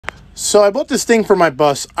So I bought this thing for my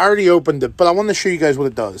bus. I already opened it, but I want to show you guys what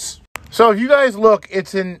it does. So if you guys look,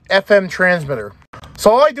 it's an FM transmitter. So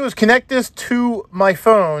all I do is connect this to my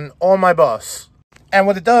phone on my bus. And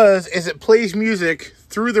what it does is it plays music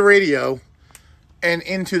through the radio and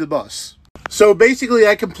into the bus. So basically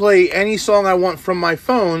I can play any song I want from my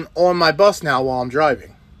phone on my bus now while I'm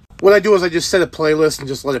driving. What I do is I just set a playlist and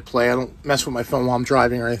just let it play. I don't mess with my phone while I'm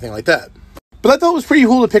driving or anything like that. But I thought it was pretty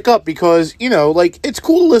cool to pick up because, you know, like, it's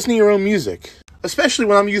cool to listen to your own music. Especially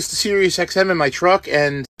when I'm used to Sirius XM in my truck,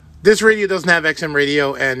 and this radio doesn't have XM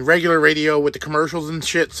radio, and regular radio with the commercials and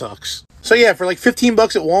shit sucks. So yeah, for like 15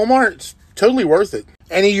 bucks at Walmart, it's totally worth it.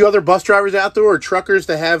 Any of you other bus drivers out there or truckers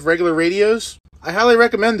that have regular radios, I highly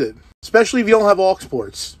recommend it. Especially if you don't have aux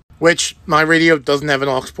ports, which my radio doesn't have an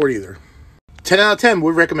aux port either. 10 out of 10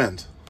 would recommend.